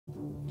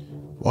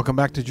Welcome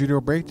back to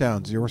Judo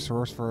Breakdowns, your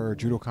source for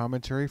judo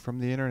commentary from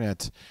the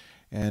internet.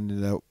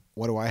 And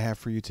what do I have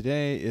for you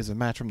today is a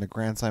match from the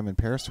Grand Slam in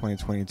Paris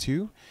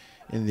 2022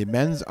 in the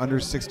men's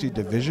under 60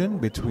 division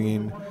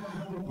between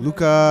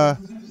Luka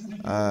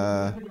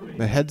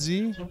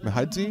Mkheidze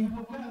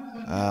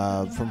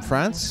from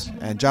France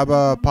and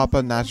Jaba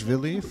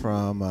Papinashvili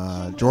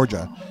from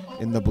Georgia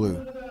in the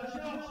blue.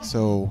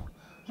 So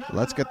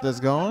let's get this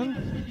going.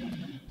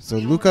 So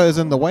Luka is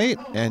in the white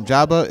and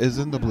Jaba is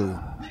in the blue.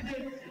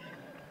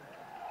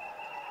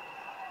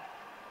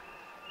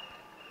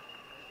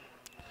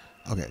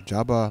 Okay,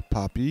 Jaba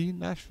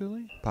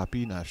Papinashvili?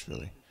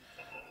 Papinashvili.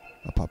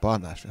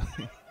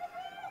 Papinashvili.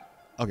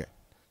 Okay.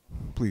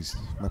 Please,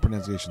 my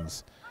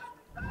pronunciations.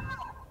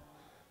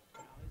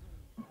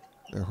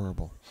 They're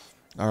horrible.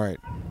 All right.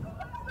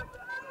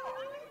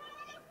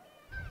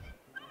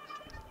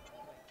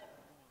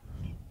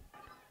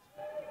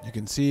 You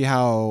can see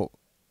how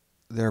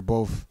they're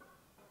both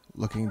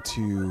looking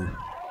to...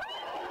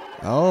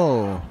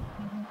 Oh.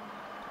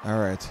 All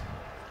right.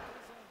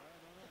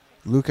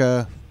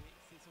 Luka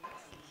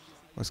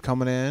was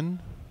coming in.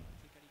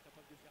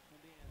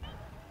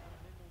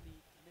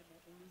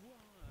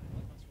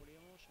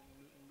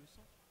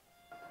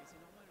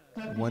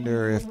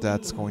 Wonder if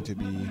that's going to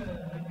be...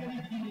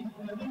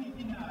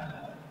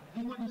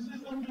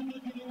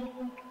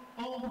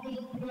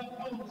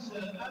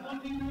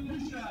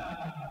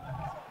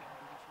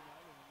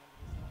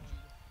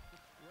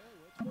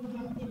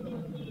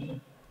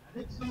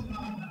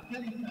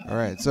 All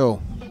right, so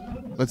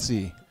let's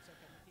see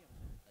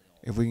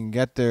if we can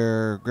get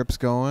their grips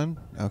going.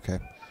 Okay.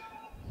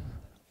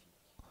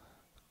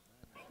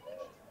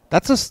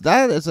 That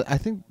is I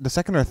think the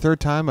second or third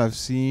time I've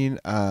seen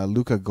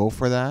Luka go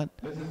for that.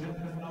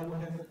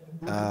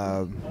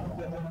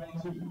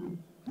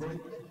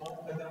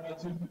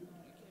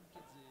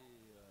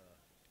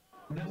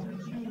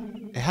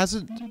 It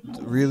hasn't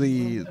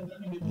really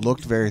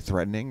looked very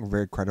threatening,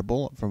 very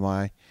credible from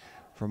my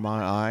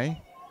eye,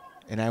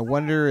 and I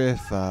wonder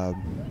if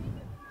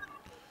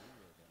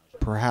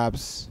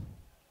perhaps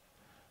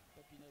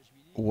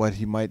what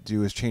he might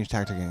do is change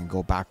tactic and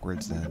go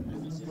backwards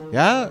then.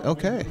 Yeah?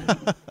 Okay.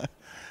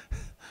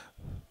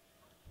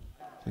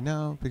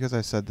 No, because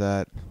I said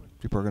that,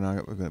 people are going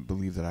to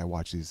believe that I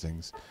watch these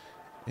things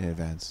in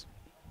advance.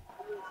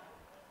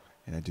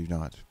 And I do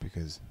not,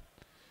 because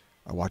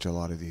I watch a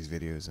lot of these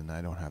videos and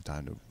I don't have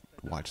time to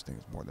watch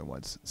things more than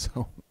once.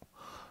 So,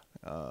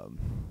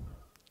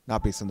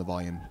 not based on the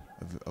volume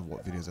of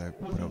what videos I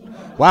put out.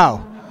 Wow.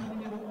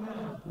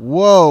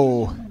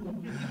 Whoa.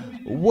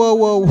 Whoa,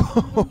 whoa,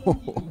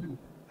 whoa.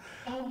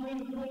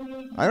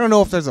 I don't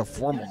know if there's a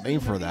formal name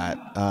for that,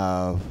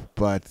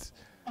 but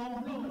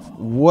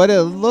what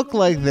it looked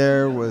like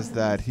there was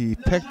that he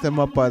picked him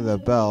up by the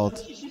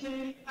belt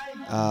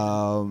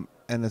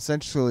and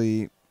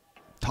essentially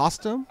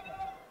tossed him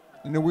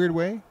in a weird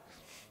way,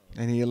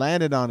 and he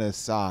landed on his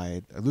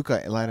side.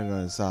 Luka landed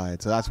on his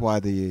side, so that's why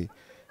it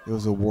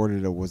was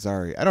awarded a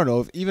Wazari. I don't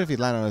know even if he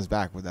landed on his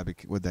back, would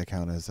that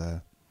count as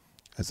an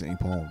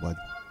ippon? But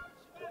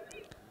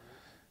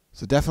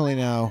so definitely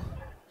now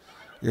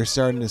you're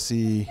starting to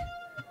see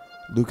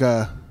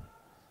Luka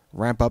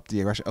ramp up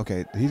the aggression.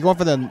 Okay, he's going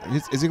for the.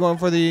 Is he going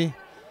for the?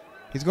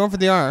 He's going for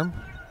the arm.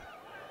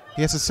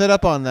 He has to sit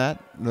up on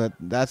that. But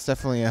that's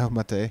definitely a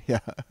mate. Yeah.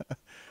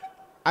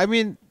 I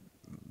mean,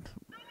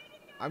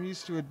 I'm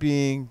used to it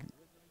being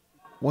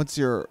once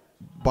your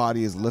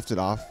body is lifted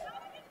off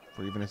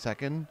for even a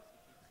second,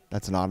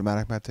 that's an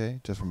automatic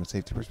mate, just from a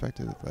safety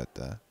perspective.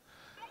 But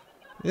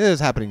it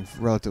is happening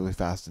relatively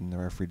fast, and the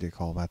referee did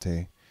call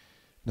mate.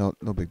 No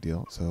big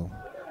deal. So,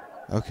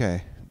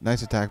 okay,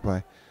 nice attack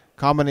by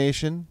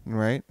combination,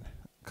 right?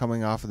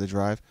 Coming off of the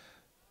drive,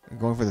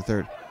 going for the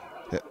third.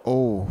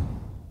 Oh,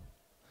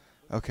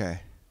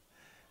 okay.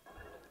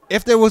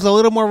 If there was a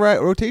little more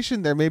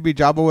rotation there, maybe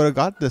Jaba would have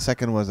got the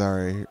second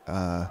Wazari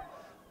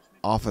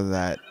off of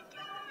that.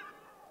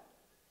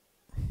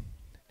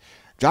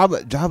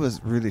 Jaba's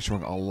really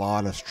showing a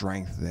lot of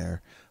strength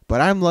there,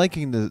 but I'm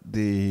liking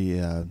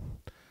the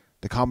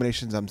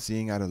combinations I'm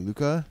seeing out of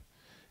Luka.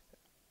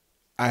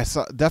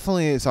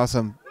 Definitely saw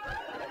some.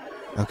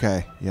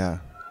 Okay, yeah,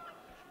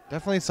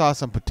 definitely saw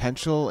some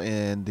potential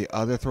in the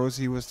other throws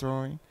he was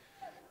throwing.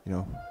 You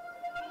know,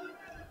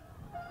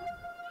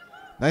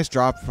 nice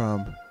drop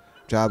from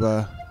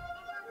Jaba.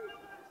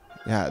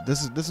 Yeah,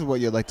 this is what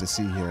you'd like to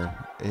see here,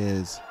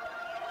 is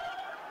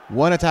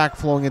one attack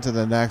flowing into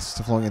the next,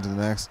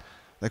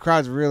 The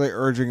crowd's really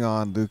urging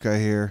on Luka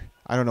here.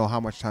 I don't know how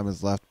much time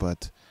is left,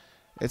 but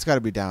it's got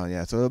to be down.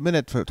 Yeah, so a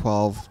minute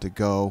 12 to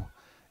go.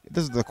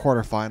 This is the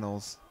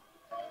quarterfinals,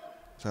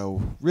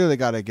 so really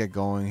got to get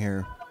going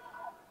here.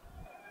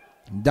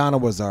 Donna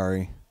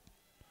Wazari.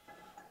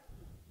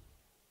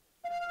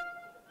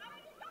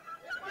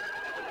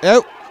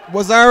 Oh,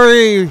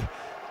 Wazari!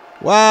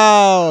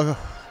 Wow.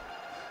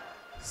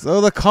 So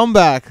the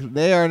comeback.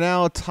 They are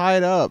now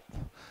tied up.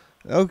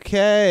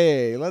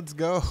 Okay, let's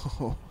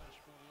go.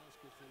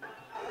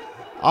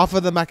 Off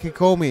of the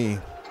Makikomi.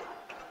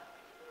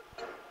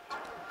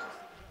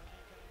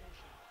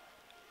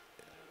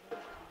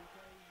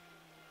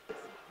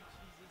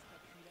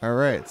 All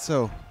right,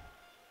 so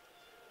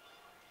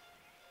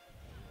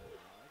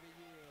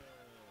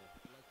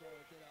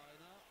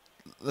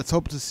let's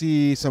hope to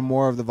see some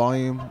more of the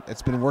volume.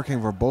 It's been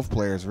working for both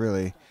players,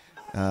 really.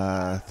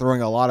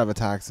 Throwing a lot of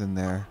attacks in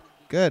there.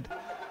 Good.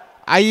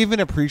 I even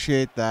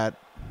appreciate that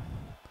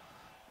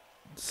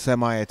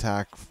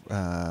semi-attack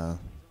on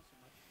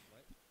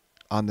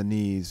the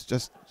knees.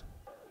 Just,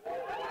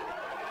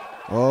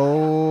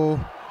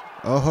 oh,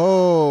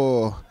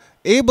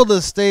 able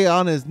to stay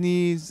on his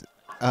knees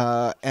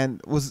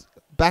and was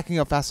backing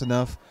up fast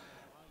enough.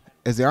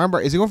 Is the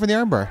armbar? Is he going for the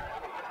armbar?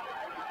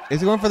 Is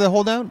he going for the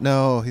hold down?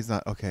 No, he's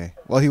not. Okay.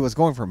 Well, he was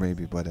going for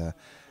maybe, but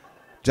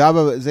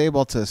Jaba is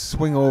able to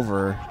swing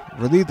over,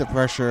 relieve the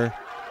pressure,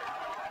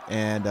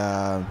 and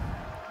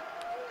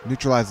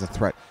neutralize the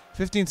threat.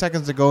 15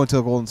 seconds to go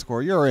until golden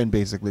score. You're in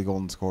basically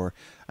golden score.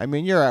 I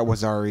mean, you're at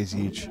Wazari's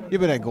each.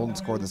 You've been at golden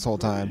score this whole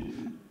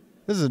time.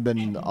 This has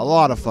been a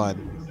lot of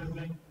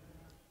fun.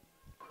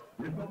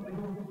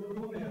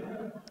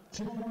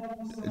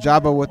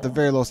 Jaba with the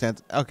very low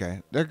stance.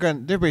 Okay,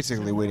 they're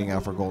basically waiting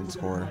out for golden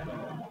score.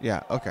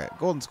 Yeah, okay,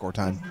 golden score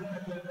time.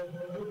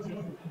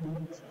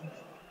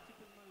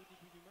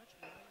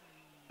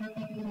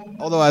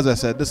 Although, as I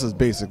said, this is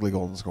basically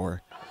golden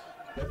score.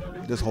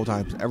 This whole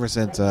time, ever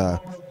since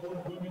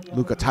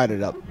Luka tied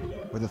it up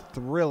with a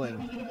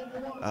thrilling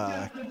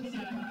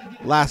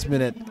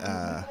last-minute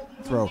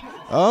throw.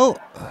 Oh,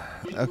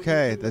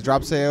 okay, the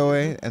drop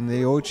Seoe and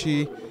the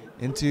Ochi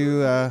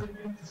into.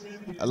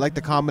 I like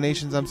the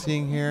combinations I'm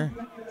seeing here.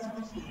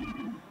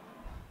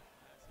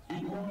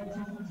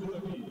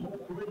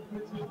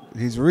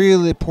 He's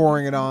really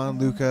pouring it on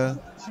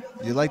Luka.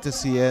 You like to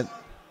see it.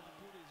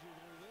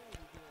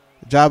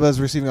 Jaba is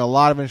receiving a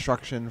lot of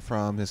instruction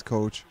from his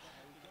coach,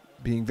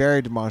 being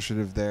very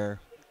demonstrative there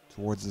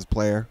towards his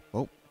player.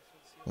 Oh,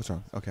 what's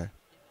wrong? Okay.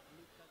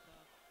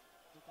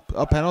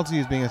 A penalty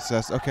is being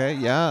assessed. Okay,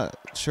 yeah,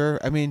 sure.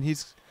 I mean,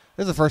 this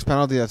is the first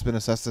penalty that's been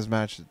assessed this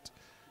match. It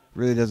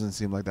really doesn't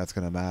seem like that's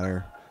going to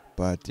matter.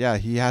 But, yeah,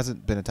 he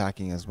hasn't been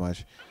attacking as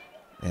much.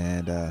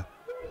 And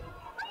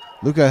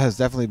Luka has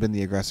definitely been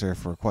the aggressor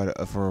for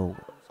for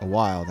a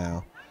while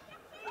now.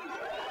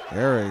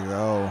 There we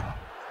go.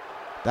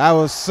 That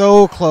was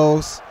so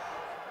close.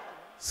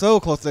 So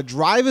close. The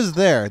drive is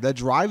there. The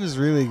drive is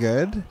really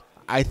good.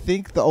 I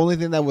think the only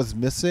thing that was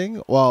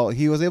missing, well,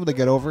 he was able to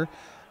get over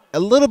a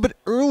little bit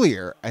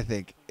earlier, I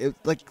think.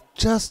 Like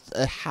just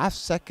a half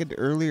second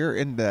earlier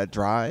in that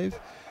drive.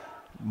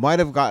 Might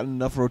have gotten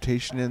enough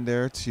rotation in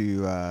there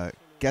to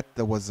get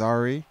the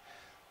Wazari.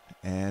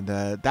 And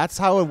that's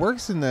how it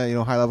works in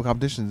the high-level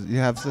competitions. You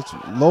have such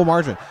low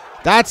margin.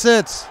 That's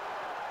it.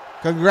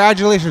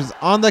 Congratulations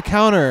on the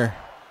counter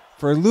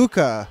for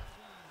Luka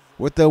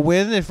with the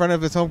win in front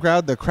of his home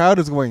crowd. The crowd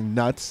is going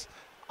nuts.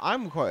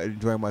 I'm quite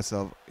enjoying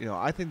myself.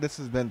 I think this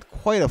has been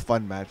quite a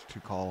fun match to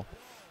call,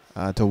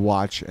 to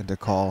watch and to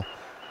call.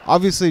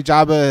 Obviously,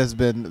 Jaba has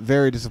been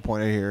very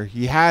disappointed here.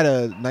 He had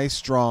a nice,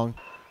 strong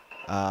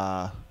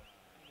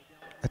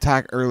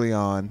attack early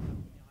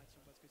on.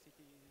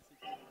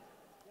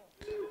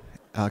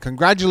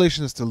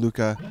 Congratulations to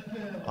Luka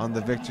on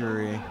the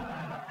victory.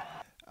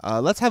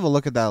 Let's have a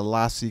look at that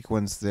last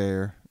sequence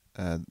there.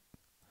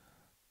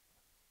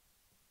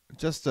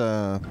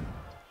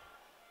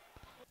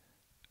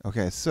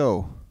 Okay,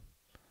 so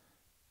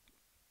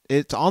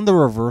it's on the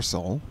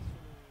reversal.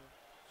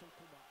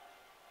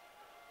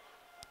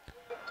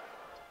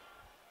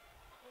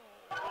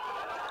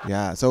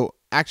 Yeah, so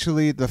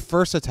actually the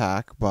first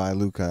attack by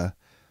Luka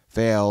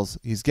fails.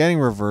 He's getting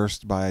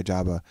reversed by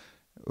Jaba,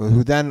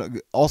 who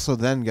then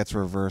gets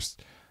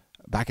reversed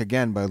back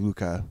again by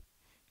Luka.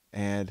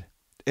 And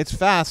it's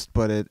fast,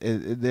 but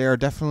they are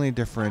definitely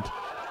different,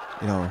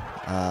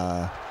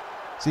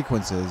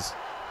 sequences.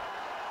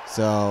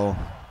 So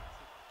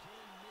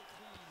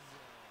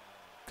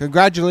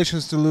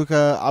congratulations to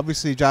Luka.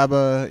 Obviously,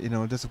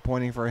 Jaba,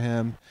 disappointing for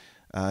him.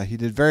 He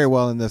did very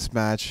well in this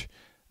match.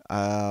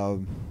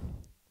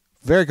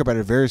 Very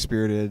competitive, very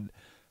spirited,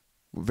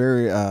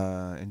 very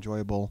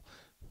enjoyable.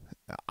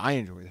 I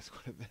enjoy this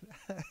quite a bit.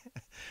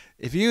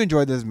 If you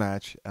enjoyed this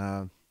match,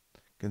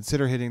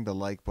 consider hitting the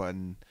like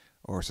button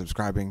or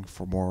subscribing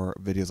for more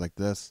videos like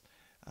this.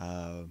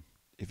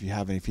 If you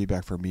have any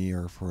feedback for me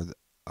or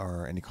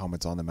or any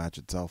comments on the match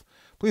itself,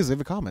 please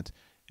leave a comment.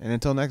 And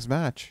until next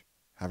match,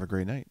 have a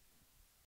great night.